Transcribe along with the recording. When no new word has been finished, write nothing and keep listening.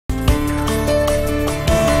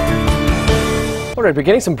All right, we're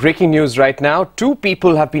getting some breaking news right now. 2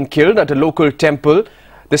 people have been killed at a local temple.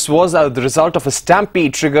 This was the result of a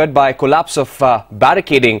stampede triggered by a collapse of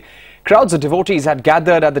barricading. Crowds of devotees had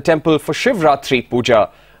gathered at the temple for Shiv Ratri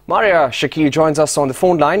puja. Maria Shakil joins us on the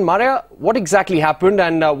phone line. Maria, what exactly happened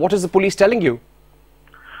and what is the police telling you?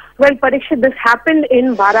 Well, Parikshit, this happened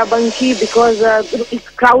in Barabanki because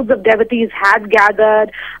crowds of devotees had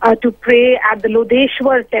gathered to pray at the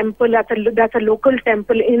Lodeshwar temple. That's a local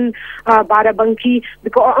temple in Barabanki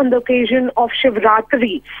because on the occasion of Shiv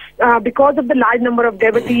Ratri. Because of the large number of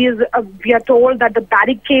devotees, we are told that the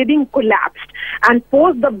barricading collapsed. And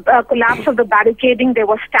post the collapse of the barricading, there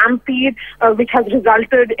was stampede, which has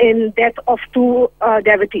resulted in death of 2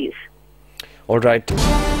 devotees. All right.